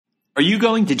Are you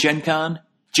going to Gen Con?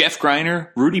 Jeff Greiner,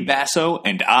 Rudy Basso,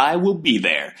 and I will be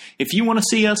there. If you want to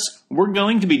see us, we're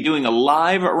going to be doing a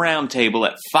live roundtable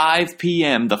at 5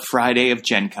 p.m. the Friday of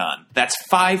Gen Con. That's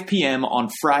 5 p.m. on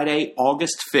Friday,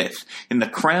 August 5th, in the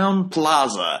Crown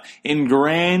Plaza in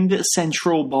Grand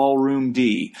Central Ballroom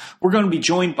D. We're going to be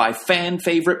joined by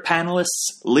fan-favorite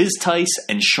panelists Liz Tice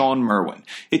and Sean Merwin.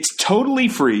 It's totally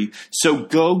free, so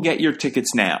go get your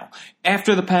tickets now.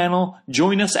 After the panel,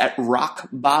 join us at Rock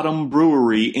Bottom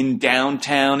Brewery in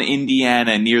downtown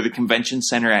Indiana near the convention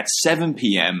center at 7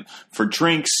 p.m. for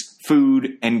drinks,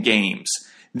 food, and games.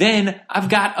 Then, I've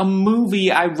got a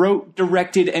movie I wrote,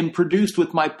 directed, and produced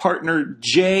with my partner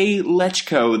Jay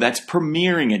Lechko that's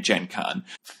premiering at Gen Con.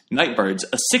 Nightbirds,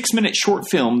 a 6-minute short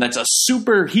film that's a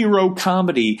superhero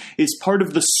comedy, is part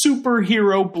of the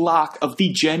superhero block of the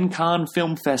Gen Con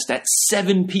Film Fest at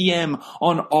 7 p.m.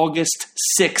 on August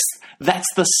 6th.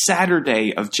 That's the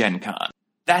Saturday of Gen Con.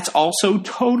 That's also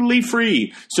totally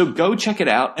free, so go check it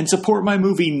out and support my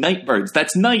movie Nightbirds.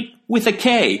 That's Night with a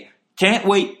K. Can't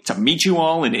wait to meet you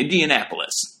all in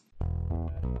Indianapolis.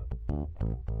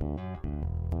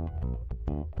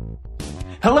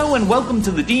 Hello and welcome to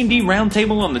the D&D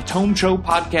Roundtable on the Tome Show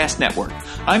Podcast Network.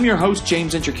 I'm your host,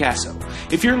 James Introcaso.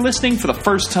 If you're listening for the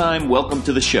first time, welcome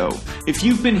to the show. If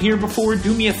you've been here before,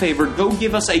 do me a favor, go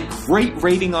give us a great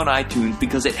rating on iTunes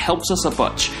because it helps us a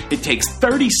bunch. It takes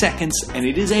 30 seconds and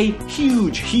it is a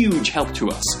huge, huge help to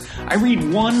us. I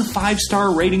read one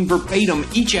 5-star rating verbatim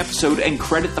each episode and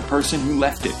credit the person who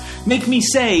left it. Make me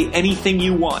say anything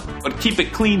you want, but keep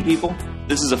it clean, people.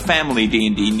 This is a family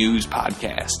D&D news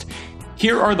podcast.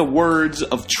 Here are the words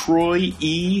of Troy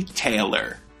E.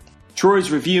 Taylor. Troy's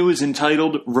review is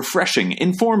entitled Refreshing,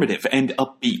 Informative, and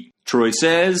Upbeat. Troy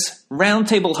says,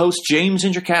 Roundtable host James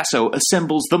Introcaso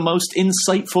assembles the most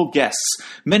insightful guests,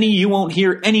 many you won't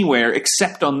hear anywhere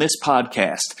except on this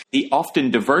podcast. The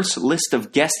often diverse list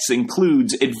of guests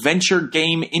includes adventure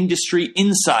game industry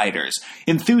insiders,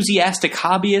 enthusiastic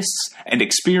hobbyists, and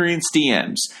experienced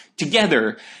DMs.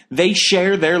 Together, they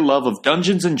share their love of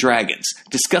Dungeons & Dragons,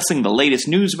 discussing the latest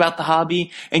news about the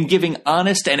hobby, and giving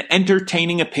honest and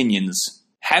entertaining opinions.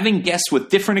 Having guests with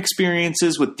different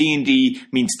experiences with D&D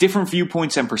means different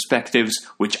viewpoints and perspectives,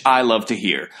 which I love to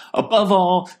hear. Above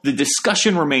all, the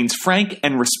discussion remains frank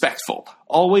and respectful,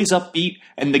 always upbeat,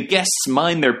 and the guests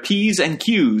mind their P's and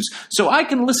Q's, so I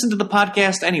can listen to the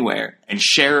podcast anywhere and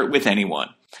share it with anyone.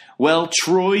 Well,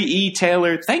 Troy E.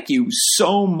 Taylor, thank you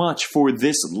so much for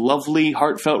this lovely,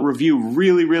 heartfelt review.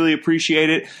 Really, really appreciate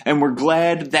it. And we're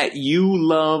glad that you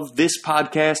love this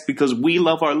podcast because we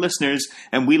love our listeners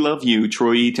and we love you,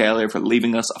 Troy E. Taylor, for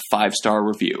leaving us a 5-star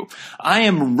review. I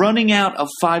am running out of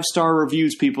 5-star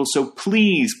reviews, people, so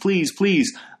please, please,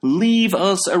 please leave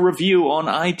us a review on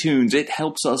iTunes. It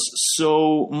helps us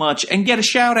so much. And get a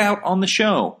shout out on the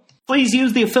show. Please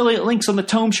use the affiliate links on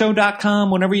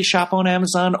thetomeshow.com whenever you shop on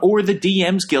Amazon or the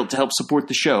DMs Guild to help support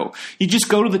the show. You just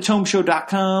go to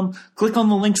thetomeshow.com, click on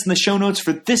the links in the show notes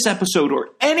for this episode or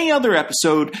any other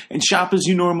episode, and shop as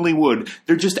you normally would.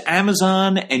 They're just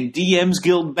Amazon and DMs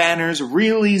Guild banners,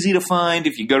 real easy to find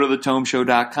if you go to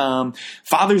thetomeshow.com.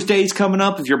 Father's Day is coming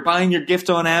up. If you're buying your gift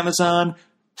on Amazon,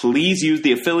 please use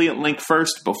the affiliate link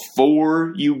first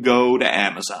before you go to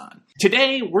Amazon.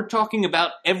 Today, we're talking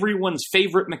about everyone's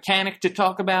favorite mechanic to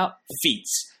talk about,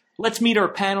 feats. Let's meet our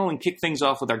panel and kick things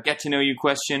off with our get-to-know-you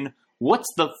question. What's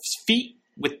the feat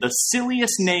with the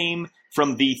silliest name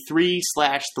from the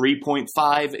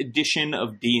 3/3.5 edition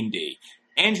of D&D?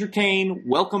 Andrew Kane,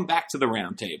 welcome back to the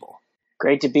Roundtable.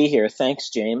 Great to be here. Thanks,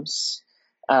 James.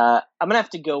 I'm going to have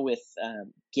to go with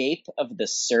Gape of the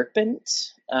Serpent.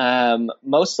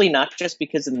 Mostly not just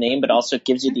because of the name, but also it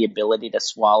gives you the ability to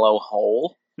swallow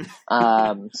whole.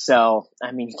 So,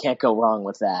 I mean, you can't go wrong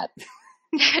with that.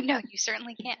 No, you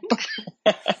certainly can't.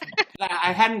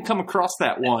 I hadn't come across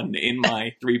that one in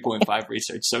my 3.5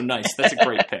 research, so nice. That's a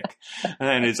great pick.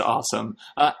 That is awesome.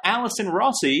 Allison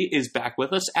Rossi is back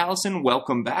with us. Allison,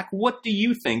 welcome back. What do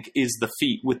you think is the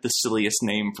feat with the silliest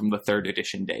name from the 3rd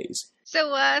edition days?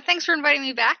 So, thanks for inviting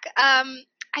me back.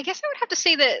 I guess I would have to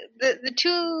say that the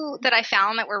two that I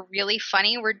found that were really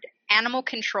funny were Animal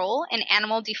Control and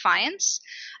Animal Defiance.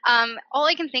 All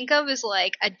I can think of is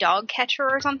like a dog catcher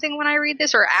or something when I read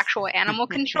this, or actual animal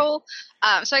control.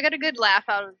 So I got a good laugh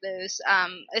out of those. I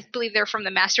believe they're from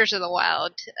the Masters of the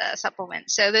Wild supplement.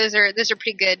 So those are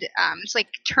pretty good. It's like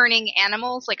turning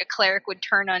animals, like a cleric would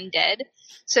turn undead.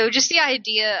 So just the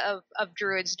idea of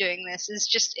druids doing this is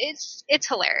just it's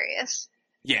hilarious.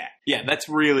 Yeah, that's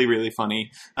really, really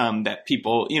funny that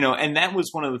people, and that was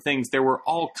one of the things. There were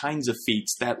all kinds of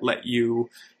feats that let you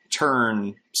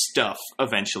turn stuff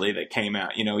eventually that came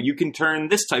out. You know, you can turn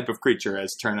this type of creature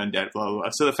as turn undead, blah, blah, blah.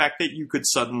 So the fact that you could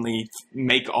suddenly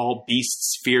make all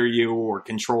beasts fear you or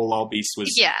control all beasts was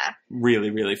really,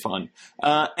 really fun.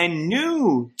 And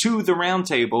new to the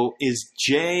roundtable is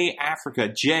Jay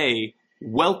Africa. Jay,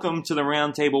 welcome to the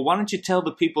roundtable. Why don't you tell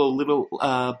the people a little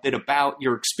bit about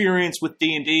your experience with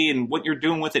D&D and what you're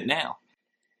doing with it now?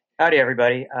 Howdy,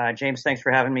 everybody. James, thanks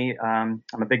for having me. I'm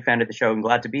a big fan of the show and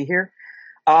glad to be here.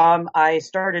 I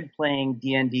started playing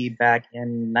D&D back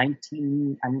in I'm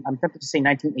tempted to say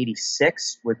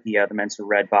 1986 with the Mensa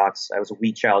Red Box. I was a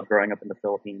wee child growing up in the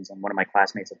Philippines, and one of my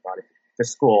classmates had brought it to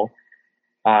school,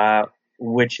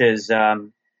 which is,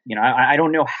 I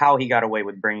don't know how he got away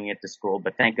with bringing it to school,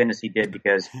 but thank goodness he did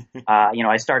because,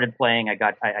 I started playing.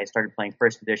 I started playing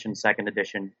first edition, second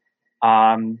edition.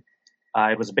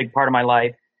 It was a big part of my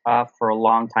life. For a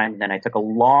long time. Then I took a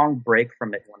long break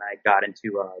from it when I got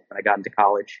into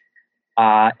college,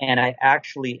 and I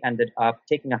actually ended up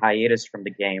taking a hiatus from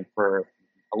the game for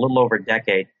a little over a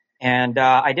decade. And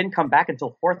I didn't come back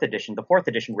until fourth edition. The fourth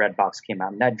edition Red Box came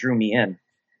out, and that drew me in.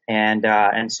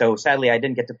 And so sadly, I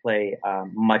didn't get to play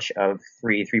much of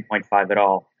 3.5 at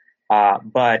all.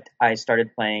 But I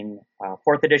started playing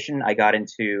fourth edition. I got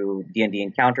into D&D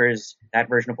Encounters, that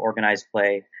version of organized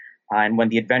play, and when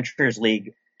the Adventurers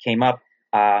League came up,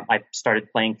 I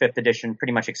started playing 5th edition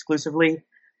pretty much exclusively.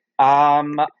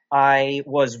 I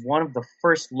was one of the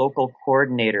first local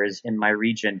coordinators in my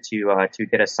region to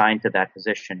get assigned to that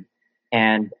position.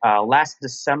 And last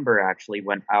December, actually,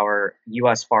 when our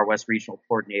U.S. Far West regional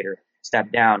coordinator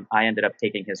stepped down, I ended up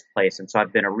taking his place. And so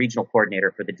I've been a regional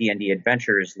coordinator for the D&D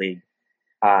Adventurers League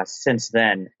since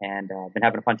then, and been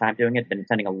having a fun time doing it. Been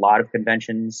attending a lot of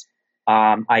conventions.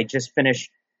 I just finished.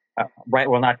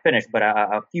 Not finished, but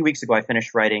a few weeks ago I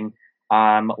finished writing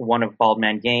one of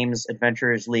Baldman Games'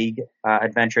 Adventurers League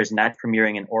adventures, and that's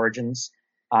premiering in Origins.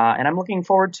 And I'm looking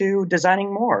forward to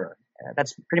designing more.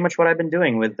 That's pretty much what I've been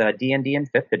doing with D&D in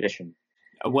 5th edition.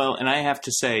 Well, and I have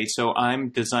to say, so I'm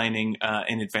designing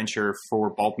an adventure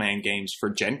for Baldman Games for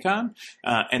Gen Con,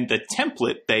 and the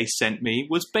template they sent me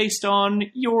was based on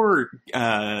your,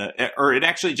 or it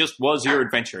actually just was your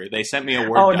adventure. They sent me a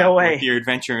Word doc with your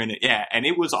adventure in it. Yeah, and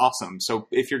it was awesome. So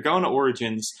if you're going to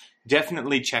Origins,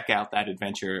 definitely check out that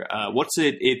adventure. What's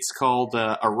it? It's called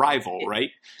Arrival,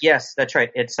 right? Yes, that's right.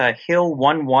 It's Hill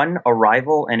 1-1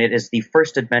 Arrival, and it is the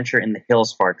first adventure in the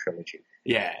Hillsfar trilogy.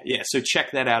 Yeah. So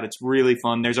check that out. It's really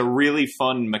fun. There's a really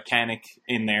fun mechanic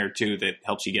in there, too, that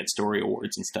helps you get story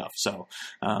awards and stuff. So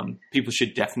people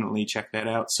should definitely check that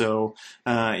out. So,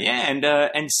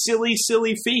 and silly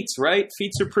feats, right?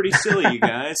 Feats are pretty silly, you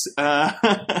guys.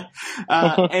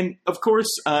 And, of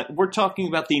course, we're talking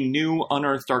about the new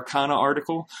Unearthed Arcana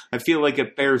article. I feel like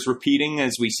it bears repeating,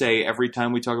 as we say every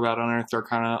time we talk about Unearthed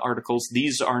Arcana articles.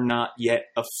 These are not yet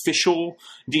official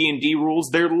D&D rules.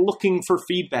 They're looking for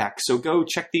feedback. So go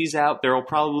check these out. There will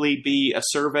probably be a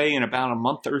survey in about a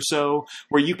month or so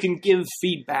where you can give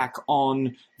feedback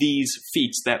on these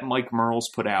feats that Mike Mearls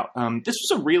put out. This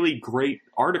was a really great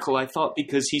article, I thought,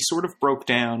 because he sort of broke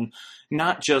down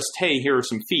not just, hey, here are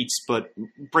some feats, but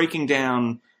breaking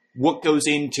down what goes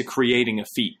into creating a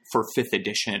feat for 5th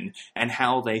edition and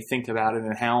how they think about it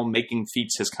and how making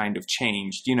feats has kind of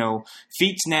changed. You know,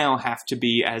 feats now have to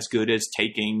be as good as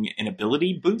taking an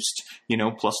ability boost,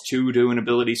 +2 to an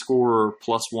ability score or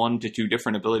 +1 to 2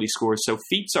 different ability scores. So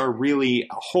feats are really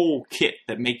a whole kit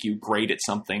that make you great at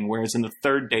something. Whereas in the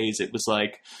third days, it was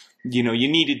like, you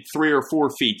needed 3 or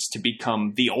 4 feats to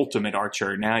become the ultimate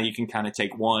archer. Now you can kind of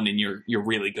take one and you're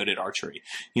really good at archery,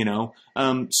 and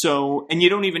you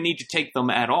don't even need to take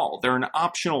them at all. They're an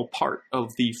optional part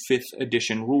of the 5th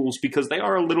edition rules because they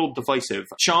are a little divisive.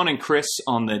 Sean and Chris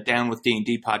on the Down with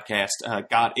D&D podcast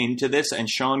got into this, and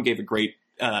Sean gave a great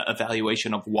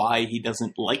evaluation of why he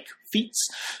doesn't like feats.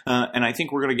 And I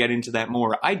think we're going to get into that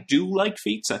more. I do like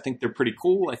feats. I think they're pretty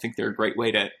cool. I think they're a great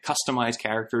way to customize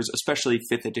characters, especially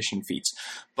 5th edition feats.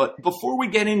 But before we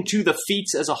get into the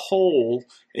feats as a whole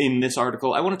in this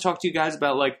article, I want to talk to you guys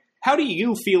about, how do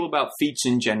you feel about feats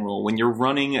in general? When you're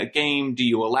running a game, do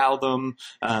you allow them?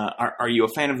 Are you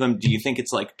a fan of them? Do you think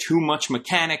it's too much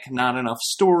mechanic, not enough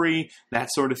story, that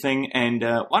sort of thing? And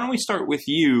why don't we start with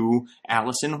you,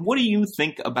 Allison? What do you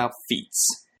think about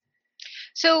feats?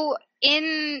 So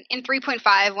in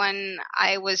 3.5, when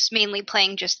I was mainly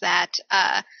playing just that,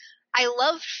 I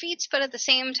loved feats, but at the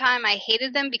same time, I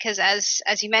hated them because,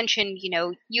 as you mentioned,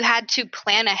 you had to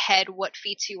plan ahead what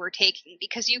feats you were taking,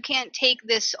 because you can't take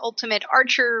this ultimate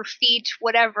archer feat,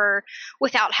 whatever,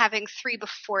 without having 3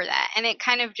 before that. And it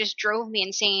kind of just drove me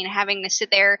insane having to sit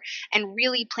there and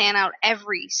really plan out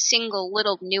every single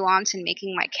little nuance in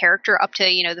making my character up to,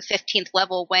 the 15th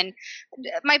level, when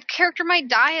my character might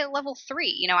die at level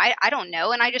 3. I don't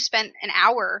know. And I just spent an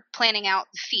hour planning out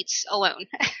the feats alone.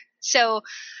 So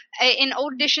in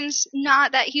old editions,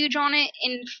 not that huge on it.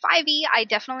 In 5e, I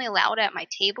definitely allow it at my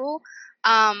table.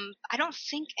 I don't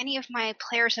think any of my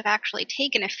players have actually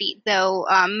taken a feat, though.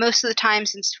 Most of the time,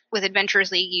 since with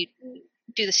Adventurers League, you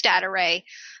do the stat array,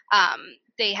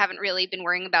 they haven't really been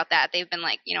worrying about that. They've been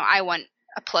like, I want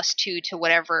a +2 to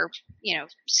whatever,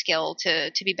 skill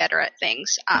to be better at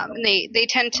things. And they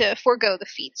tend to forego the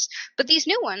feats. But these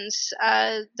new ones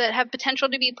that have potential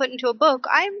to be put into a book,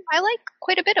 I like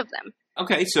quite a bit of them.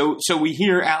 Okay, so we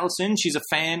hear Allison. She's a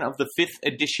fan of the 5th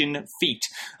edition feat.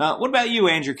 What about you,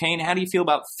 Andrew Kane? How do you feel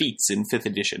about feats in 5th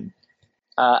edition?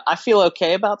 I feel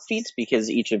okay about feats because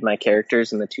each of my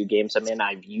characters in the 2 games I'm in,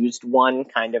 I've used one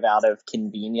kind of out of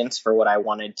convenience for what I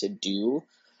wanted to do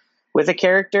with a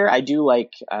character. I do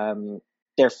like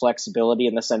their flexibility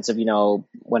in the sense of,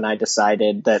 when I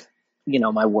decided that,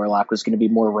 my Warlock was going to be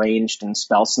more ranged and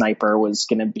Spell Sniper was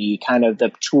going to be kind of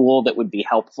the tool that would be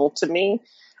helpful to me.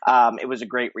 It was a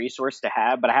great resource to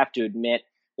have, but I have to admit,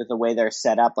 with the way they're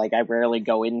set up, like I rarely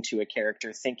go into a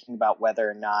character thinking about whether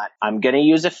or not I'm going to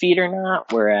use a feat or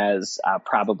not, whereas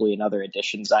probably in other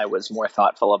editions I was more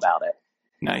thoughtful about it.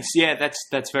 Nice. Yeah,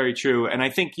 that's very true. And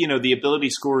I think, the ability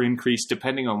score increase,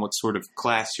 depending on what sort of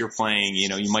class you're playing,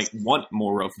 you might want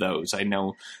more of those. I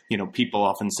know, people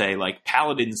often say, like,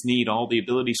 paladins need all the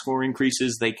ability score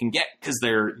increases they can get because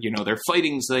they're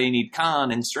fighting, so they need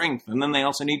con and strength, and then they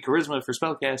also need charisma for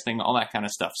spellcasting, all that kind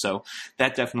of stuff. So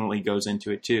that definitely goes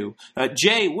into it, too.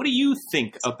 Jay, what do you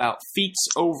think about feats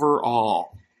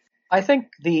overall? I think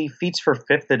the feats for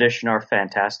 5th edition are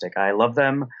fantastic. I love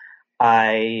them.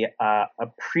 I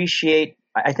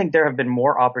think there have been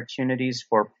more opportunities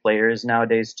for players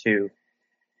nowadays to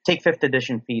take 5th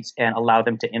edition feats and allow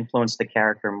them to influence the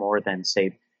character more than,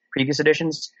 say, previous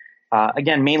editions.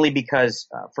 Again, mainly because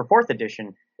for 4th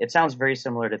edition, it sounds very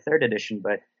similar to 3rd edition,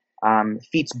 but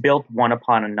feats built one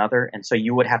upon another. And so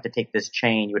you would have to take this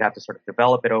chain, you would have to sort of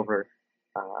develop it over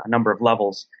a number of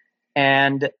levels.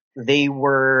 And they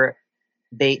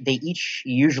each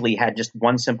usually had just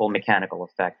one simple mechanical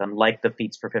effect, unlike the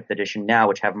feats for 5th edition now,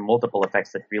 which have multiple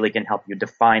effects that really can help you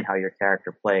define how your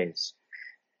character plays.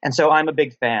 And so I'm a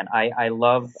big fan. I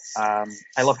love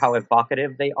how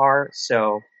evocative they are.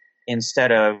 So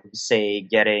instead of, say,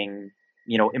 getting,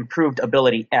 improved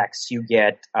ability X, you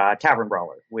get Tavern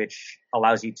Brawler, which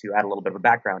allows you to add a little bit of a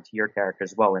background to your character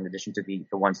as well, in addition to the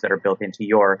ones that are built into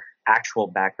your actual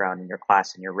background in your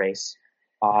class and your race.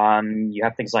 You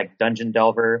have things like Dungeon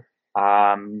Delver,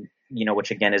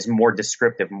 which again is more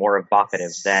descriptive, more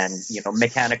evocative than,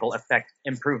 mechanical effect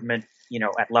improvement,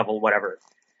 at level whatever.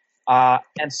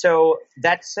 And so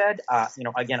that said,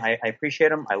 again, I appreciate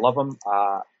them. I love them.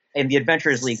 In the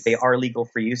Adventurers League, they are legal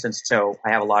for use. And so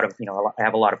I have a lot of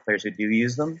players who do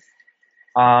use them.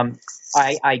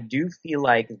 I do feel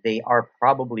like they are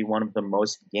probably one of the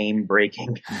most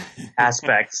game-breaking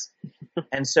aspects.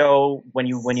 And so when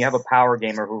you have a power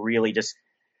gamer who really just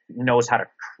knows how to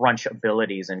crunch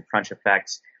abilities and crunch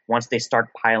effects, once they start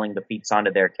piling the feats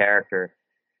onto their character,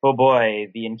 oh boy,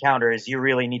 the encounters, you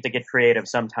really need to get creative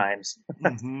sometimes.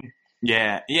 Mm-hmm.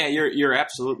 Yeah, you're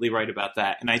absolutely right about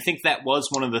that. And I think that was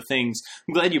one of the things,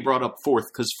 I'm glad you brought up 4th,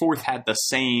 because 4th had the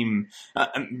same,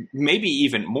 maybe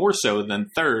even more so than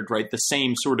 3rd, right? The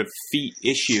same sort of feat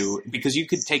issue, because you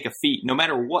could take a feat, no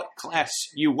matter what class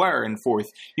you were in 4th,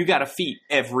 you got a feat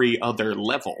every other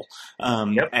level.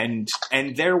 Yep. And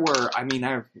there were,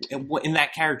 in that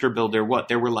character builder,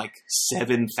 there were like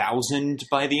 7,000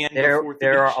 by the end of 4th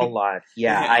There edition? are a lot.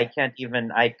 Yeah, I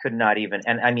could not even,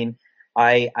 and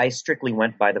I strictly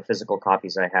went by the physical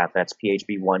copies I have. That's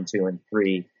PHB 1, 2, and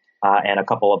 3, and a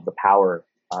couple of the power,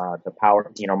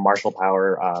 martial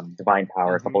power, divine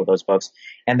power, a couple of those books.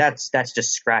 And that's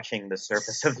just scratching the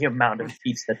surface of the amount of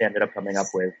feats that they ended up coming up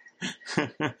with.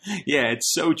 Yeah,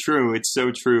 it's so true. It's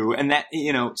so true. And that,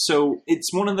 so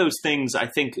it's one of those things, I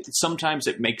think sometimes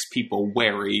it makes people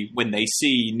wary when they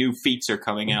see new feats are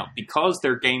coming out because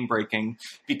they're game breaking,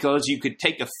 because you could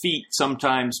take a feat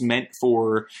sometimes meant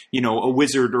for, a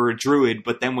wizard or a druid,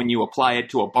 but then when you apply it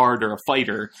to a bard or a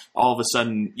fighter, all of a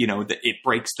sudden, it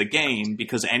breaks the game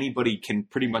because anybody can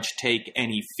pretty much take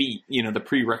any feat. The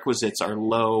prerequisites are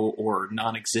low or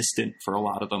non-existent for a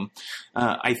lot of them.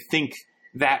 I think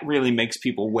that really makes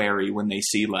people wary when they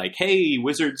see like, hey,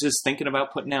 Wizards is thinking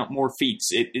about putting out more feats.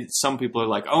 Some people are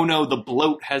like, oh no, the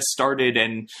bloat has started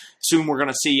and soon we're going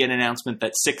to see an announcement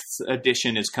that 6th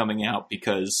edition is coming out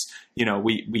because,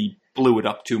 we blew it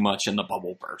up too much and the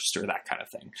bubble burst or that kind of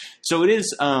thing. So it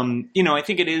is, I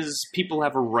think it is, people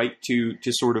have a right to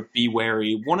sort of be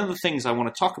wary. One of the things I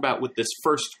want to talk about with this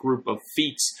first group of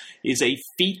feats is a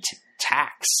feat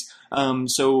tax.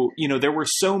 There were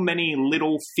so many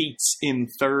little feats in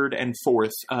 3rd and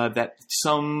 4th that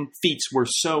some feats were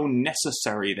so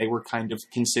necessary. They were kind of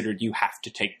considered, you have to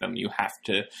take them. You have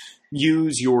to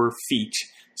use your feat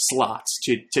slots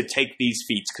to take these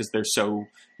feats because they're so,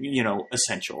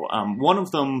 essential. One of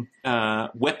them,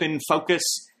 Weapon Focus,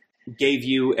 gave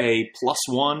you a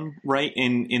 +1, right,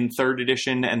 in 3rd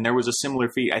edition, and there was a similar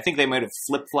feat. I think they might have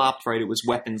flip-flopped, right? It was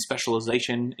Weapon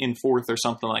Specialization in 4th or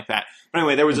something like that. But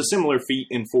anyway, there was a similar feat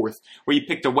in 4th where you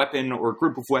picked a weapon or a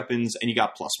group of weapons and you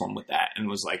got +1 with that. And it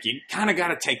was like, you kind of got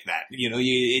to take that.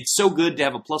 It's so good to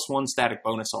have a +1 static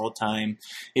bonus all the time.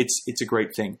 It's a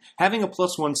great thing. Having a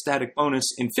 +1 static bonus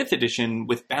in 5th edition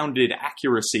with bounded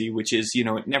accuracy, which is,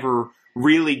 it never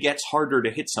really gets harder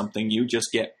to hit something, you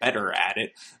just get better at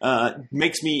it,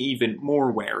 makes me even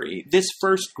more wary. This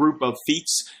first group of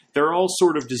feats, they're all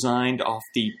sort of designed off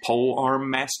the Polearm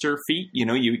Master feat.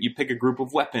 You pick a group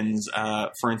of weapons,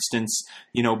 for instance,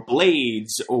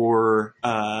 blades or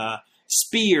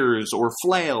spears or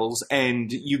flails,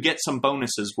 and you get some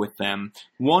bonuses with them.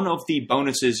 One of the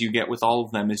bonuses you get with all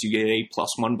of them is you get a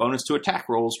 +1 bonus to attack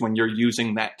rolls when you're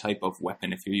using that type of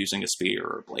weapon, if you're using a spear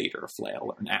or a blade or a flail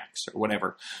or an axe or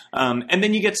whatever. And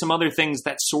then you get some other things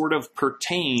that sort of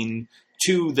pertain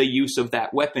to the use of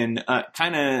that weapon.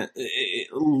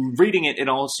 Reading it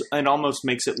almost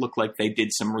makes it look like they did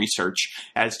some research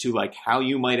as to like how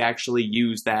you might actually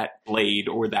use that blade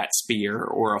or that spear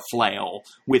or a flail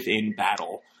within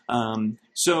battle.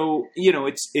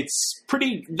 It's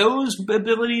pretty, those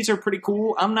abilities are pretty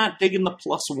cool. I'm not digging the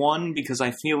 +1 because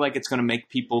I feel like it's going to make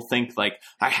people think like,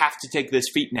 I have to take this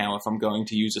feat now if I'm going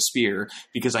to use a spear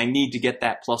because I need to get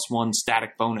that +1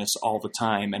 static bonus all the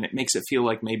time. And it makes it feel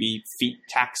like maybe feat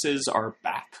taxes are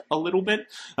back a little bit.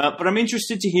 But I'm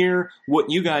interested to hear what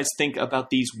you guys think about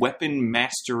these weapon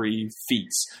mastery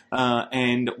feats.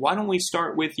 And why don't we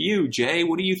start with you, Jay?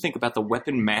 What do you think about the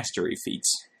weapon mastery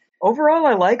feats? Overall,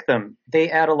 I like them.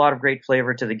 They add a lot of great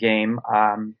flavor to the game.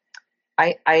 I'm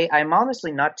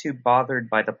honestly not too bothered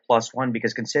by the +1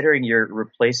 because considering you're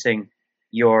replacing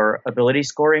your ability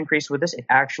score increase with this, it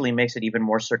actually makes it even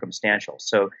more circumstantial.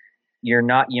 So you're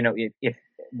not, if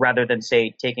rather than say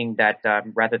taking that,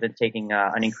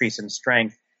 an increase in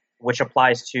strength, which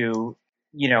applies to,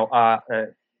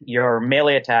 your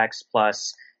melee attacks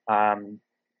plus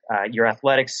your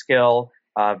athletic skill,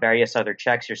 various other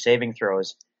checks, your saving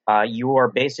throws. You are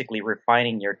basically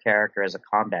refining your character as a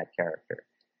combat character.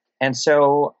 And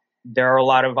so there are a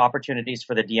lot of opportunities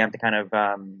for the DM to kind of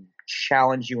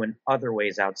challenge you in other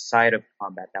ways outside of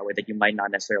combat, that way that you might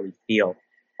not necessarily feel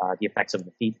the effects of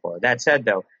the feat for. That said,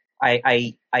 though,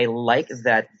 I like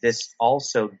that this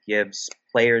also gives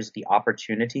players the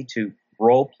opportunity to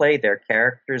role play their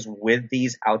characters with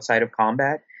these outside of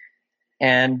combat.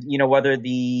 And, whether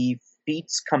the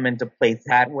feats come into play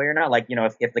that way or not. Like,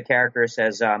 if the character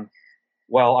says,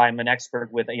 well, I'm an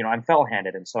expert with, I'm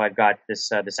fell-handed, and so I've got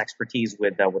this expertise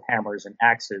with hammers and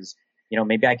axes.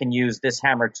 Maybe I can use this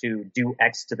hammer to do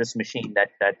X to this machine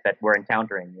that we're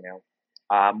encountering.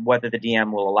 Whether the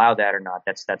DM will allow that or not,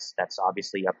 that's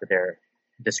obviously up to their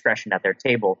discretion at their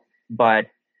table. But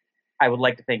I would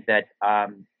like to think that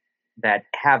that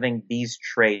having these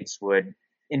traits would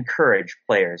encourage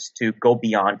players to go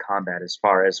beyond combat as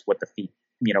far as what the feat,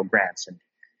 grants, and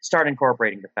start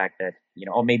incorporating the fact that,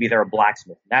 maybe they're a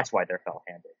blacksmith and that's why they're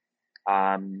fell-handed.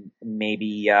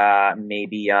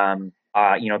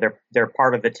 They're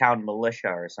part of the town militia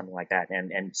or something like that,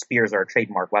 and spears are a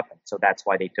trademark weapon, so that's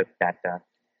why they took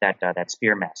that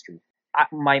spear mastery.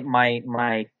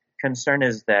 My concern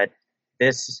is that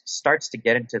this starts to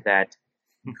get into that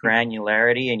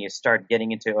granularity, and you start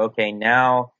getting into, okay,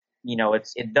 now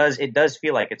it does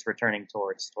feel like it's returning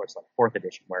towards like 4th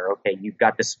edition, where, okay, you've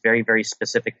got this very, very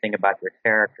specific thing about your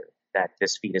character that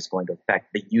this feat is going to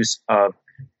affect the use of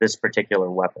this particular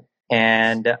weapon.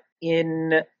 And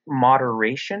in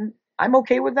moderation, I'm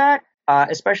okay with that,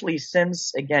 especially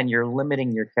since, again, you're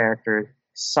limiting your character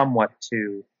somewhat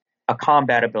to a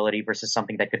combat ability versus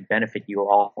something that could benefit you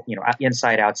all,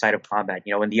 inside, outside of combat,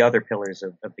 in the other pillars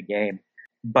of the game.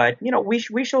 But,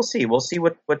 we shall see. We'll see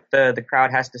what the crowd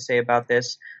has to say about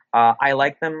this. I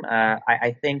like them.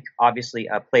 I think, obviously,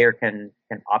 a player can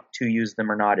opt to use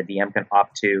them or not. A DM can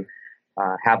opt to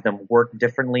have them work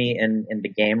differently in the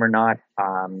game or not.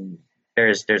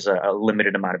 There's a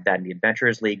limited amount of that in the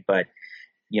Adventurers League, but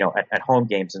at home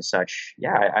games and such,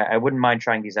 yeah, I wouldn't mind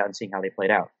trying these out and seeing how they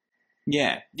played out.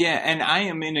 Yeah, and I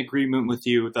am in agreement with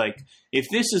you. Like, if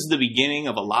this is the beginning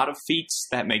of a lot of feats,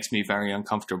 that makes me very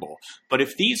uncomfortable. But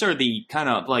if these are the kind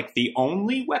of like the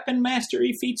only weapon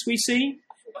mastery feats we see,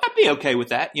 I'd be okay with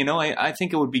that. I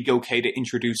think it would be okay to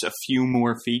introduce a few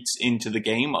more feats into the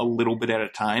game a little bit at a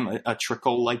time, a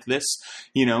trickle like this,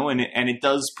 and it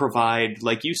does provide,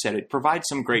 like you said, it provides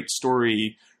some great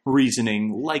story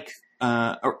reasoning, like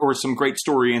or some great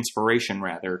story inspiration,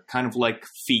 rather, kind of like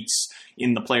feats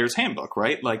in the player's handbook,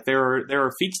 right? Like there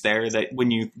are feats there that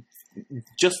when you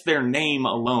just their name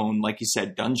alone, like you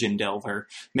said, Dungeon Delver,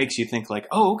 makes you think like,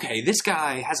 oh, okay, this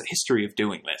guy has a history of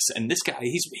doing this, and this guy,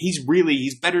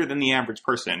 he's better than the average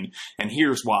person, and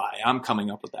here's why. I'm coming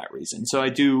up with that reason. So I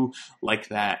do like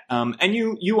that. And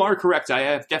you are correct. I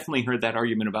have definitely heard that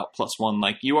argument about +1.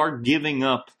 Like, you are giving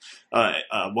up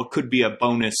what could be a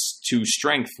bonus to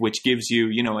strength, which gives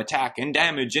you, attack and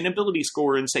damage and ability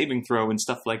score and saving throw and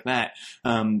stuff like that.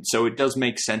 So it does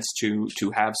make sense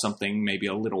to have something maybe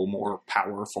a little more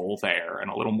powerful there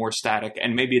and a little more static,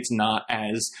 and maybe it's not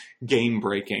as game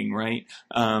breaking, right?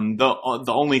 The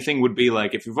only thing would be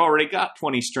like, if you've already got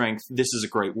 20 strength, this is a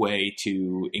great way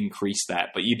to increase that,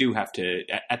 but you do have to,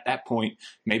 at that point,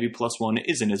 maybe +1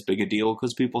 isn't as big a deal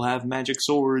because people have magic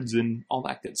swords and all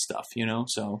that good stuff,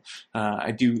 so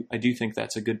I do think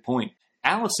that's a good point.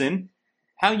 Allison,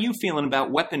 how you feeling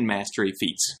about weapon mastery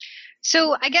feats?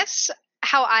 So I guess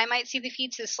how I might see the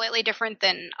feats is slightly different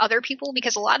than other people,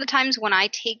 because a lot of times when I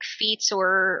take feats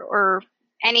or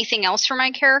anything else for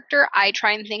my character, I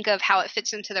try and think of how it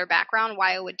fits into their background,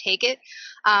 why I would take it.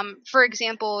 For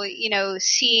example,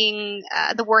 seeing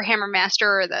the Warhammer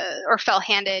Master or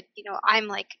Fell-Handed, I'm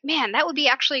like, man, that would be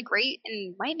actually great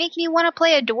and might make me want to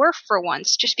play a dwarf for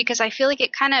once, just because I feel like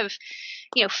it kind of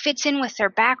fits in with their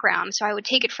background, so I would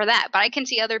take it for that. But I can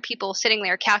see other people sitting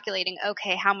there calculating,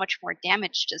 okay, how much more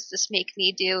damage does this make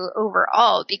me do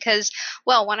overall? Because,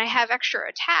 well, when I have extra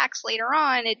attacks later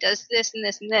on, it does this and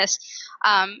this and this.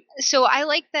 So I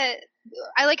like that.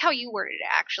 I like how you worded it,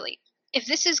 actually. If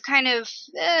this is kind of,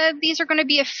 these are going to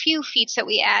be a few feats that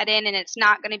we add in, and it's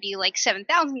not going to be like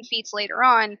 7,000 feats later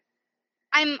on,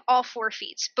 I'm all for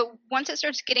feats. But once it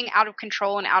starts getting out of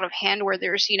control and out of hand, where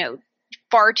there's,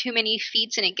 far too many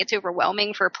feats and it gets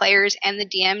overwhelming for players and the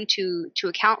DM to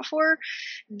account for,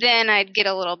 then I'd get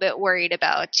a little bit worried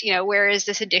about, where is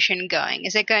this edition going?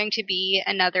 Is it going to be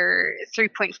another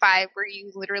 3.5 where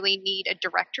you literally need a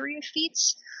directory of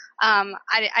feats?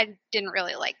 I didn't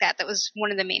really like that. That was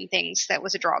one of the main things that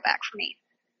was a drawback for me.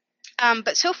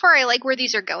 But so far, I like where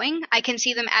these are going. I can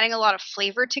see them adding a lot of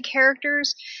flavor to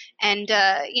characters. And,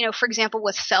 for example,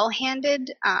 with Fell-Handed,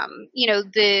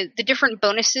 the different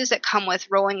bonuses that come with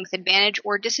rolling with advantage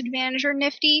or disadvantage are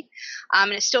nifty.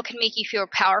 And it still can make you feel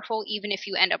powerful even if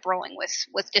you end up rolling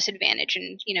with disadvantage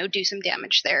and, do some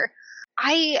damage there.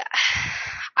 I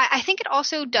think it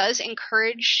also does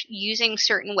encourage using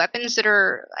certain weapons that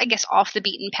are, I guess, off the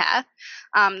beaten path.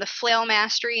 The Flail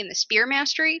Mastery and the Spear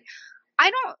Mastery. I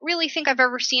don't really think I've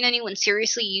ever seen anyone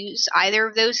seriously use either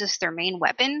of those as their main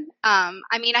weapon. I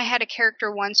had a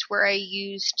character once where I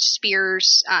used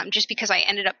spears just because I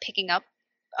ended up picking up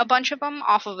a bunch of them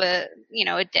off of a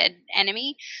dead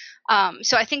enemy.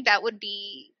 So I think that would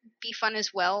be fun as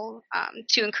well,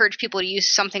 to encourage people to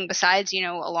use something besides,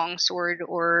 a long sword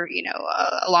or,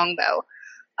 a long bow.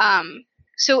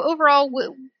 So overall,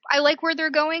 I like where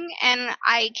they're going, and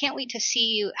I can't wait to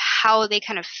see how they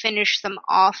kind of finish them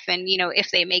off and, if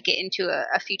they make it into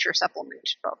a future supplement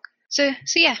book. So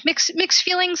yeah, mixed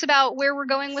feelings about where we're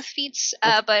going with feats,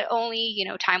 but only,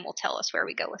 time will tell us where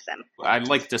we go with them. I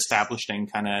liked establishing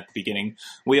kind of at the beginning.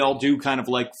 We all do kind of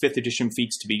like 5th edition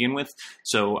feats to begin with,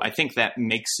 so I think that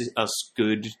makes us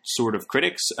good sort of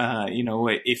critics.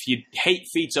 If you hate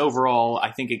feats overall,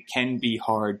 I think it can be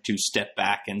hard to step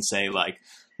back and say like,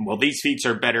 well, these feats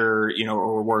are better,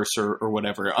 or worse, or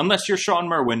whatever, unless you're Sean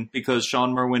Merwin, because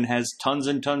Sean Merwin has tons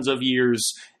and tons of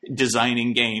years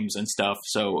designing games and stuff.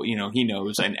 So, he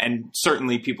knows, and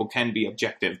certainly people can be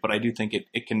objective, but I do think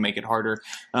it can make it harder.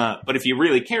 But if you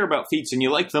really care about feats and you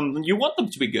like them, you want them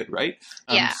to be good, right?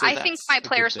 Yeah, so I think my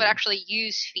players would actually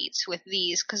use feats with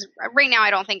these, because right now I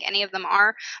don't think any of them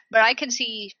are, but I could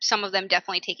see some of them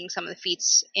definitely taking some of the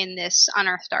feats in this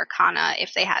Unearthed Arcana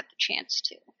if they had the chance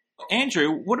to. Andrew,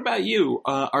 what about you?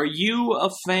 Are you a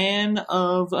fan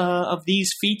of these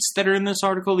feats that are in this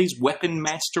article, these weapon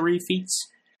mastery feats?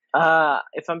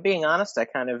 If I'm being honest, I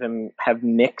kind of have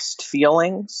mixed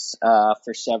feelings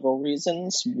for several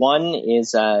reasons. One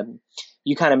is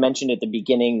you kind of mentioned at the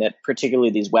beginning that particularly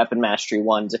these weapon mastery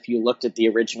ones, if you looked at the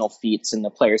original feats in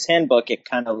the player's handbook,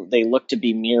 they look to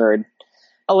be mirrored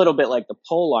a little bit like the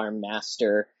Polearm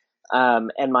Master.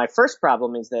 And my first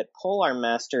problem is that Polearm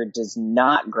Master does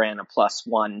not grant a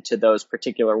 +1 to those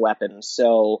particular weapons.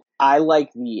 So I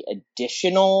like the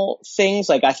additional things.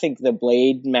 Like I think the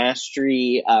Blade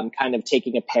Mastery, kind of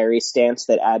taking a parry stance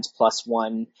that adds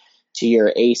 +1 to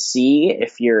your AC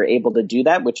if you're able to do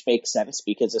that, which makes sense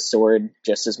because a sword,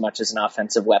 just as much as an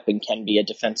offensive weapon, can be a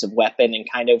defensive weapon, and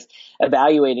kind of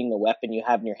evaluating the weapon you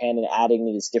have in your hand and adding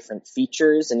these different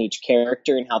features in each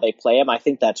character and how they play them. I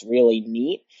think that's really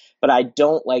neat. But I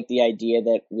don't like the idea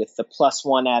that with the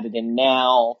 +1 added in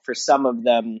now for some of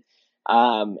them,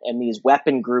 and these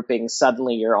weapon groupings,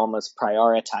 suddenly you're almost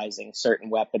prioritizing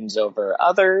certain weapons over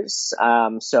others.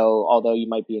 So although you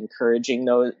might be encouraging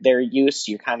their use,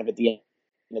 you're kind of at the end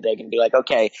of the day going to be like,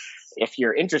 okay, if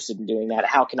you're interested in doing that,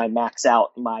 how can I max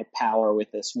out my power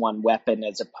with this one weapon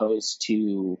as opposed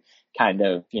to kind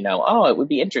of, it would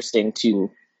be interesting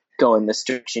to go in this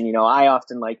direction. I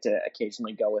often like to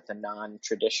occasionally go with a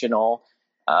non-traditional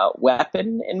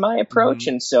weapon in my approach. Mm-hmm.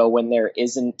 And so when there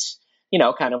isn't,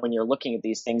 kind of when you're looking at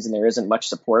these things and there isn't much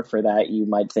support for that, you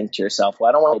might think to yourself, well,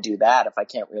 I don't want to do that if I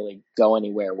can't really go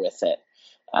anywhere with it.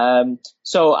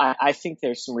 So I think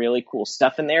there's some really cool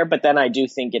stuff in there, but then I do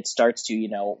think it starts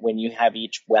to, when you have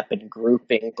each weapon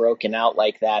grouping broken out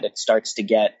like that, it starts to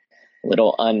get a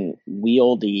little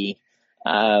unwieldy,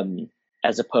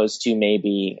 as opposed to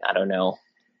maybe, I don't know,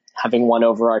 having one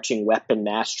overarching weapon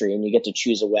mastery and you get to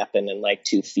choose a weapon and like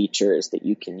 2 features that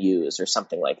you can use or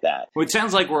something like that. Well, it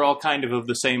sounds like we're all kind of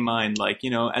the same mind. Like,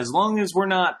 as long as we're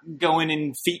not going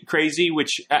in feat crazy,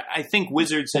 which I think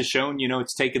Wizards has shown,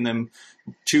 it's taken them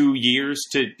 2 years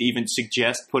to even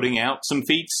suggest putting out some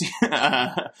feats.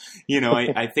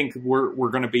 I think we're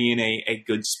going to be in a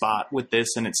good spot with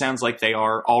this, and it sounds like they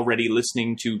are already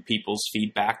listening to people's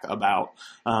feedback about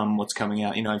what's coming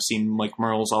out. I've seen Mike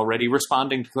Merle's already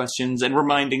responding to questions and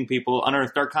reminding people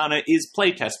Unearthed Arcana is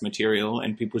playtest material,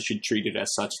 and people should treat it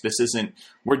as such. This isn't,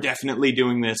 we're definitely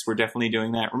doing this, we're definitely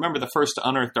doing that. Remember, the first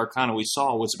Unearthed Arcana we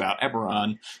saw was about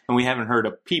Eberron, and we haven't heard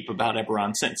a peep about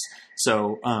Eberron since.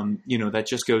 So, that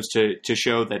just goes to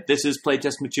show that this is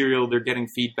playtest material. They're getting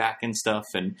feedback and stuff,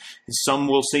 and some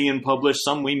we'll see and publish,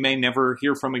 some we may never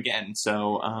hear from again.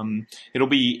 So it'll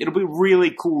be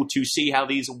really cool to see how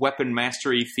these weapon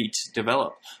mastery feats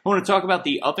develop. I want to talk about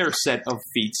the other set of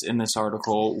feats in this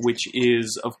article, which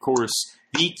is, of course,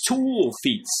 the tool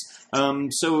feats.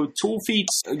 So tool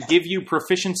feats give you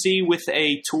proficiency with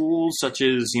a tool such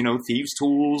as, Thieves'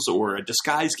 Tools or a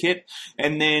Disguise Kit.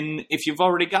 And then if you've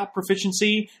already got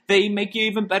proficiency, they make you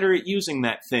even better at using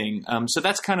that thing. So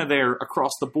that's kind of their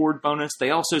across-the-board bonus. They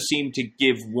also seem to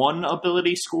give one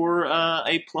ability score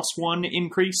a +1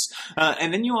 increase.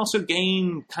 And then you also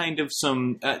gain kind of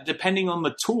some, depending on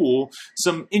the tool,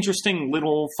 some interesting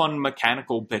little fun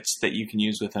mechanical bits that you can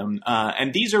use with them.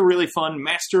 And these are really fun.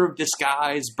 Master of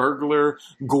Disguise, Burglar,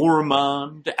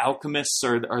 Gourmand, Alchemists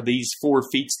are these 4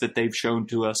 feats that they've shown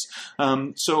to us.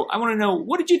 So I want to know,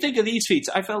 what did you think of these feats?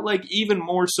 I felt like even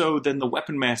more so than the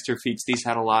Weapon Master feats, these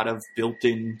had a lot of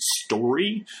built-in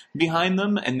story behind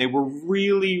them, and they were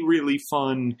really, really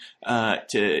fun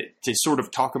to sort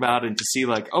of talk about and to see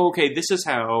like, oh, okay, this is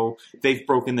how they've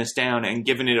broken this down and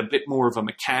given it a bit more of a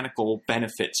mechanical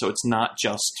benefit. So it's not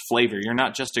just flavor. You're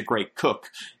not just a great cook.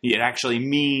 It actually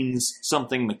means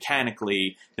something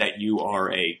mechanically that you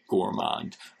are a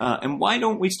gourmand. And why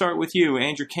don't we start with you,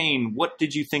 Andrew Kane? What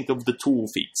did you think of the tool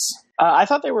feats? I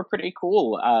thought they were pretty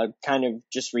cool. Kind of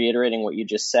just reiterating what you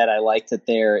just said, I like that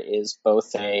there is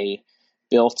both a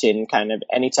built-in kind of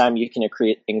anytime you can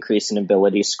increase an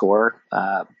ability score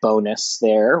bonus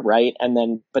there, right?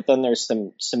 But then there's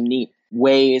some neat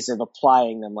ways of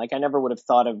applying them. Like I never would have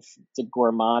thought of the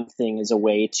gourmand thing as a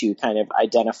way to kind of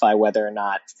identify whether or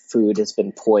not food has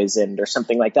been poisoned or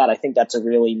something like that. I think that's a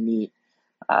really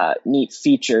neat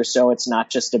feature. So it's not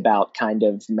just about kind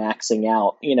of maxing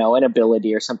out, an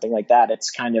ability or something like that. It's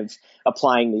kind of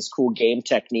applying these cool game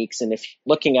techniques. And if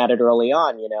you're looking at it early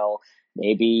on,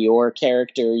 maybe your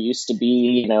character used to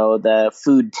be, the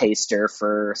food taster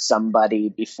for somebody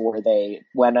before they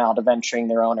went out adventuring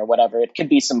their own or whatever. It could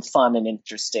be some fun and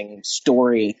interesting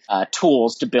story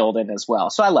tools to build in as well.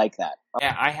 So I like that.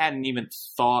 Yeah, I hadn't even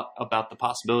thought about the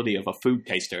possibility of a food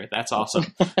taster. That's awesome.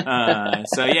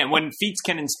 So yeah, when feats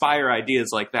can inspire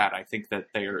ideas like that, I think that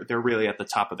they're really at the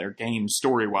top of their game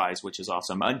story-wise, which is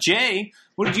awesome. Jay,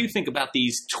 what did you think about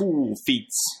these tool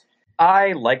feats?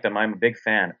 I like them. I'm a big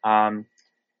fan.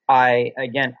 I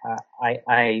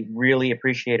really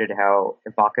appreciated how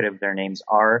evocative their names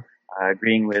are.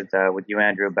 Agreeing with you,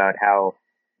 Andrew, about how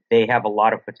they have a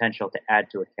lot of potential to add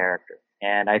to a character,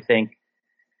 and I think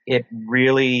it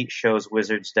really shows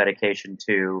Wizards' dedication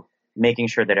to making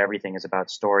sure that everything is about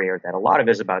story, or that a lot of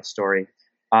it is about story.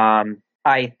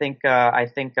 I think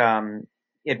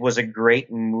it was a great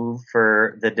move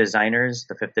for the designers,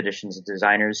 the 5th edition's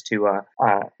designers, to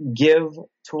give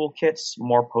toolkits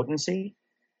more potency.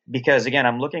 Because again,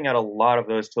 I'm looking at a lot of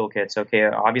those toolkits. Okay,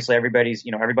 obviously everybody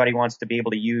wants to be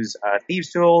able to use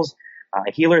thieves tools.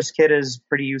 A healer's kit is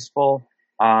pretty useful.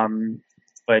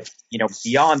 But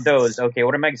beyond those, okay,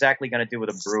 what am I exactly going to do with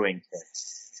a brewing kit?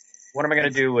 What am I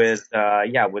going to do with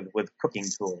cooking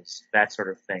tools, that sort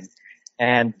of thing?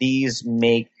 And these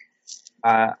make,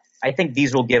 I think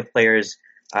these will give players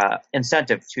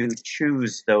incentive to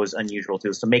choose those unusual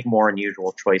tools, to make more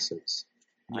unusual choices.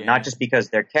 Yeah. Not just because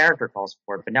their character calls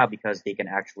for it, but now because they can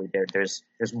actually there's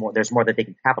more that they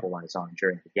can capitalize on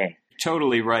during the game.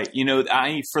 Totally right.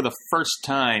 I, for the first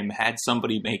time, had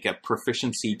somebody make a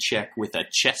proficiency check with a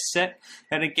chess set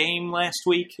at a game last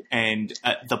week, and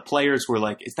the players were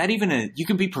like, is that even you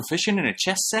can be proficient in a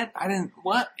chess set?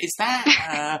 What is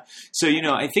that? So,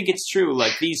 I think it's true.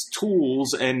 Like, these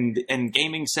tools and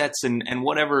gaming sets and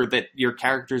whatever that your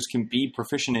characters can be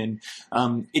proficient in,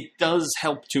 it does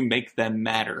help to make them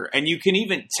matter. And you can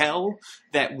even tell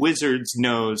that Wizards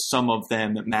knows some of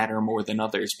them matter more than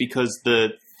others, because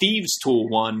the Thieves Tool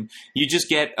one, you just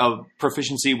get a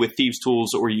proficiency with Thieves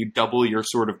Tools, or you double your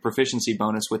sort of proficiency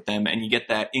bonus with them, and you get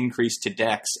that increase to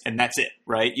Dex, and that's it,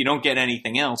 right? You don't get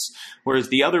anything else. Whereas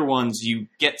the other ones, you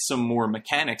get some more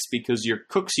mechanics, because your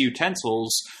cook's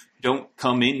utensils don't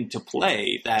come into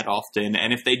play that often.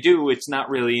 And if they do, it's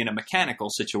not really in a mechanical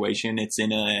situation. It's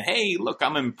in a, hey, look,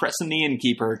 I'm impressing the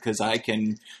innkeeper because I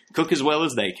can cook as well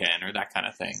as they can, or that kind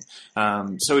of thing.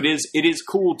 So it is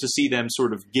cool to see them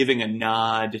sort of giving a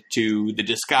nod to the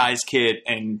disguise kit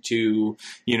and to,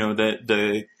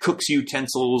 the cook's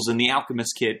utensils and the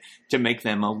alchemist kit to make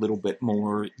them a little bit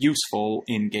more useful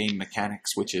in game mechanics,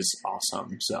 which is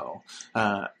awesome. So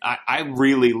I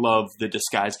really love the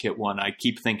disguise kit one. I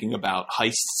keep thinking about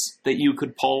heists that you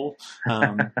could pull.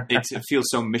 It feels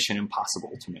so Mission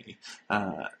Impossible to me.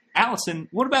 Allison,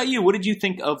 what about you? What did you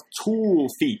think of tool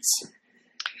feats?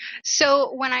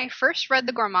 So when I first read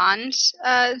the Gourmands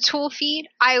tool feat,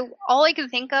 all I could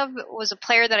think of was a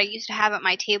player that I used to have at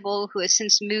my table who has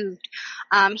since moved.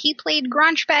 He played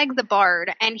Gronchbag the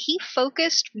Bard, and he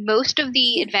focused most of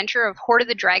the adventure of Hoard of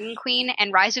the Dragon Queen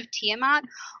and Rise of Tiamat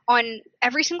on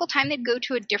every single time they'd go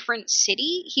to a different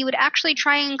city. He would actually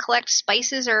try and collect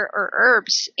spices or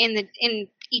herbs in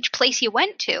each place he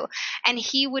went to, and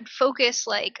he would focus,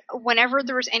 like, whenever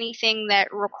there was anything that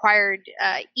required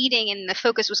eating and the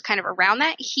focus was kind of around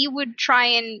that, he would try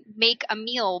and make a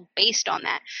meal based on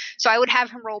that. So I would have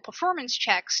him roll performance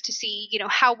checks to see,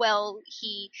 how well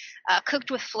he cooked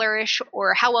with Flourish,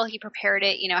 or how well he prepared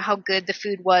it, how good the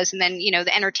food was, and then,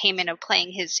 the entertainment of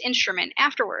playing his instrument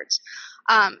afterwards.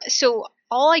 So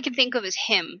all I can think of is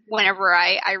him whenever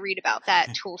I read about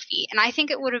that tool feat. And I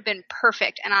think it would have been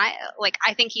perfect. And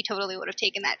I think he totally would have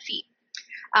taken that feat.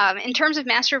 In terms of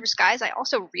Master of Disguise, I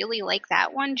also really like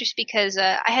that one, just because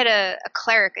I had a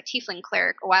cleric, a tiefling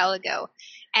cleric, a while ago.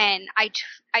 And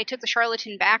I took the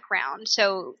charlatan background,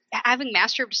 so having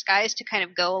Master of Disguise to kind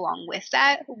of go along with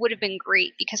that would have been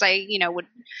great, because I, would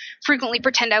frequently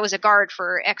pretend I was a guard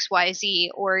for XYZ,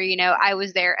 or, I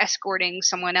was there escorting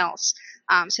someone else.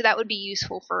 So that would be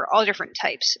useful for all different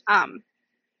types.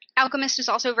 Alchemist is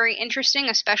also very interesting,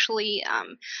 especially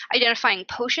identifying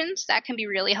potions. That can be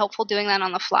really helpful doing that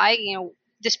on the fly.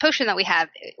 This potion that we have,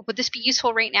 would this be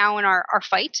useful right now in our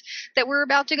fight that we're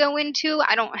about to go into?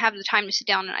 I don't have the time to sit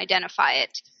down and identify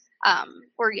it,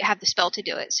 or have the spell to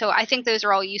do it. So I think those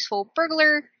are all useful.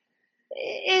 Burglar,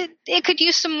 it could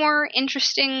use some more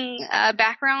interesting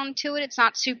background to it. It's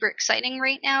not super exciting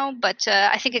right now, but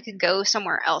I think it could go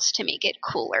somewhere else to make it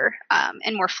cooler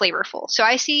and more flavorful. So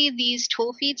I see these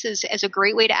tool feats as a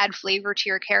great way to add flavor to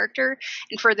your character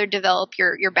and further develop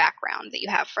your background that you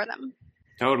have for them.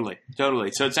 Totally.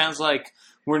 So it sounds like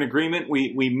we're in agreement.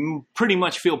 We pretty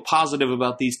much feel positive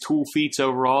about these tool feats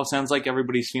overall. It sounds like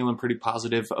everybody's feeling pretty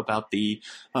positive about the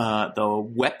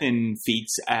weapon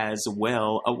feats as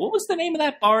well. What was the name of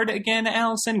that bard again,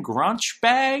 Allison?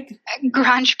 Gronchbag?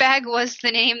 Gronchbag was the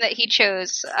name that he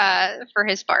chose for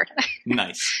his bard.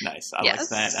 Nice. I like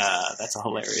that. That's a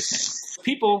hilarious name.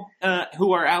 People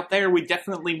who are out there, we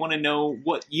definitely want to know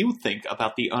what you think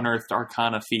about the Unearthed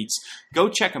Arcana feats. Go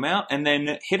check them out, and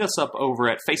then hit us up over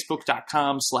at facebook.com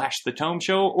Facebook.com/The Tome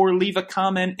Show, or leave a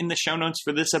comment in the show notes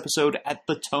for this episode at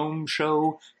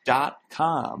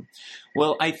thetomeshow.com.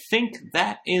 Well, I think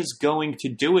that is going to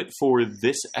do it for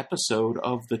this episode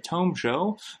of The Tome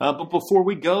Show. But before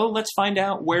we go, let's find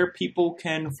out where people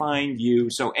can find you.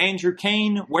 So, Andrew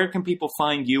Kane, where can people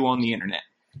find you on the internet?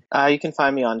 You can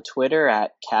find me on Twitter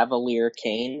at Cavalier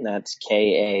Kane. That's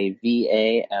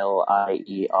KAVALIER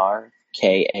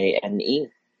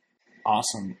KANE.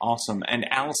 Awesome.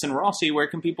 And Allison Rossi, where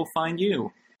can people find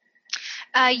you?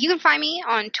 You can find me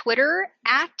on Twitter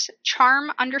at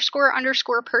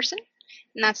charm__person.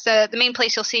 And that's the main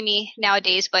place you'll see me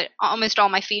nowadays, but almost all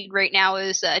my feed right now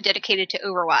is dedicated to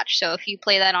Overwatch. So if you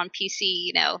play that on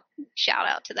PC, shout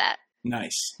out to that.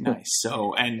 Nice.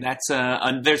 So, and that's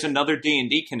there's another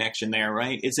D&D connection there,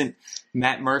 right? Isn't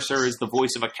Matt Mercer is the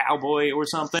voice of a cowboy or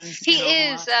something? He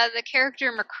is the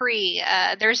character McCree.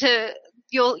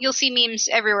 You'll see memes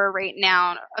everywhere right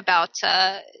now about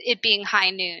it being high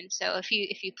noon. So if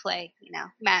you play,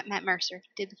 Matt Mercer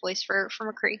did the voice for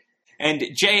McCree. And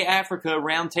Jay Africa,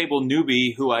 Roundtable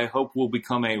newbie, who I hope will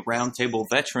become a Roundtable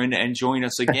veteran and join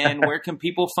us again. Where can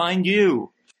people find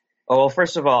you? Oh, well,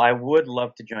 first of all, I would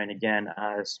love to join again.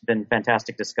 It's been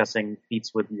fantastic discussing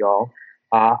feats with y'all.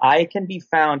 I can be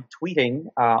found tweeting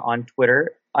on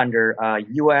Twitter under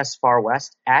US Far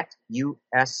West, at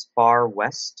US Far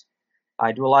West.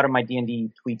 I do a lot of my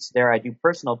D&D tweets there. I do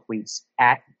personal tweets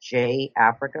at Jay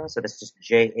Africa, so that's just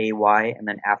JAY and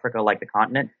then Africa like the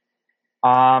continent.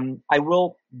 I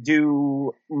will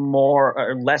do more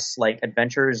or less like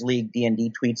Adventurers League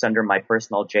D&D tweets under my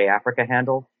personal Jay Africa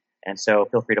handle. And so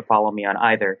feel free to follow me on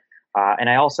either. And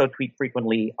I also tweet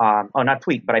frequently, I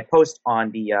post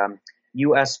on the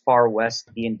US Far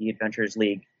West D&D Adventures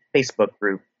League Facebook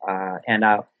group. And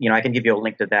I can give you a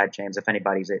link to that, James, if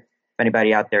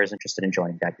anybody out there is interested in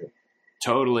joining that group.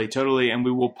 Totally. And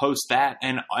we will post that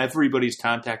and everybody's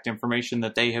contact information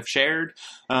that they have shared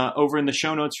over in the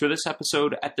show notes for this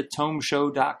episode at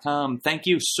thetomeshow.com. Thank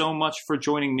you so much for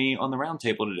joining me on the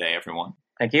Roundtable today, everyone.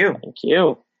 Thank you.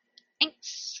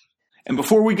 Thanks. And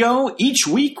before we go, each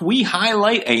week we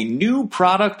highlight a new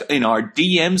product in our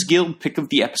DM's Guild pick of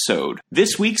the episode.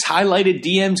 This week's highlighted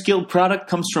DM's Guild product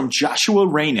comes from Joshua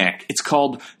Rainek. It's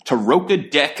called Taroka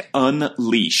Deck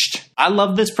Unleashed. I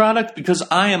love this product because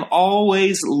I am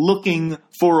always looking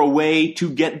for a way to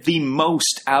get the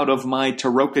most out of my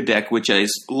Taroka deck, which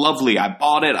is lovely. I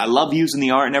bought it. I love using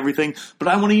the art and everything, but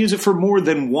I want to use it for more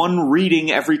than one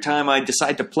reading every time I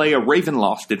decide to play a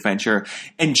Ravenloft adventure.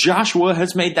 And Joshua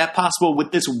has made that possible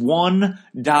with this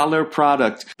 $1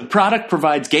 product. The product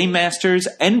provides game masters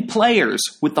and players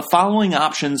with the following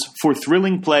options for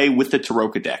thrilling play with the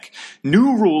Taroka deck.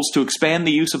 New rules to expand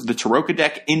the use of the Taroka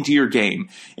deck into your game.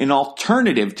 An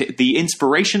alternative to the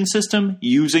inspiration system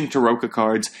using Taroka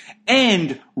cards,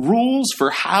 and rules for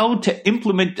how to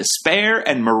implement despair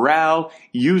and morale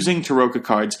using Taroka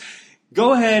cards.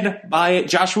 Go ahead, buy it.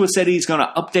 Joshua said he's going to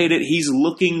update it. He's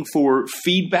looking for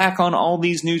feedback on all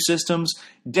these new systems.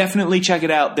 Definitely check it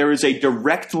out. There is a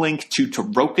direct link to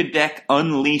Taroka Deck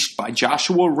Unleashed by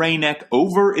Joshua Rainek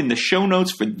over in the show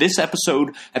notes for this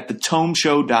episode at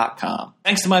thetomeshow.com.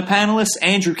 Thanks to my panelists,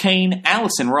 Andrew Kane,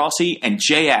 Allison Rossi, and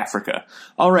Jay Africa.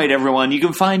 All right, everyone, you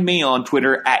can find me on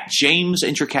Twitter at James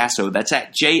Introcaso. That's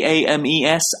at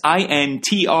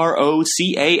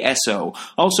JamesIntrocaso.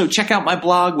 Also, check out my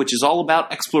blog, which is all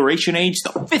about Exploration Age, the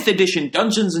 5th edition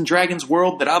Dungeons & Dragons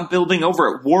world that I'm building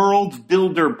over at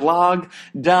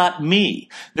worldbuilderblog.me.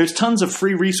 There's tons of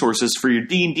free resources for your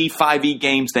D&D 5e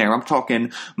games there. I'm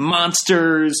talking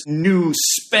monsters, new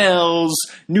spells,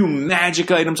 new magic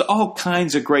items, all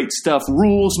kinds of great stuff,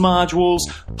 rules modules,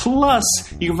 plus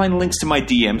you can find links to my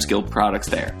DM's Guild products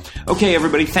there. Okay,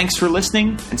 everybody, thanks for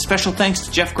listening, and special thanks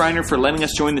to Jeff Greiner for letting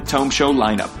us join the Tome Show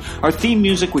lineup. Our theme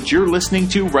music, which you're listening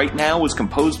to right now, was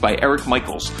composed by Eric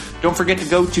Michaels. Don't forget to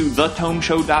go to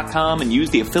thetomeshow.com and use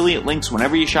the affiliate links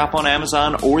whenever you shop on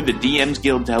Amazon or the DM's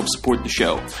Guild to help support the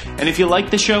show. And if you like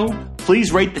the show,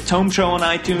 please rate the Tome Show on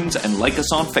iTunes and like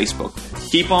us on Facebook.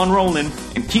 Keep on rolling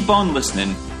and keep on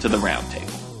listening to the Roundtable.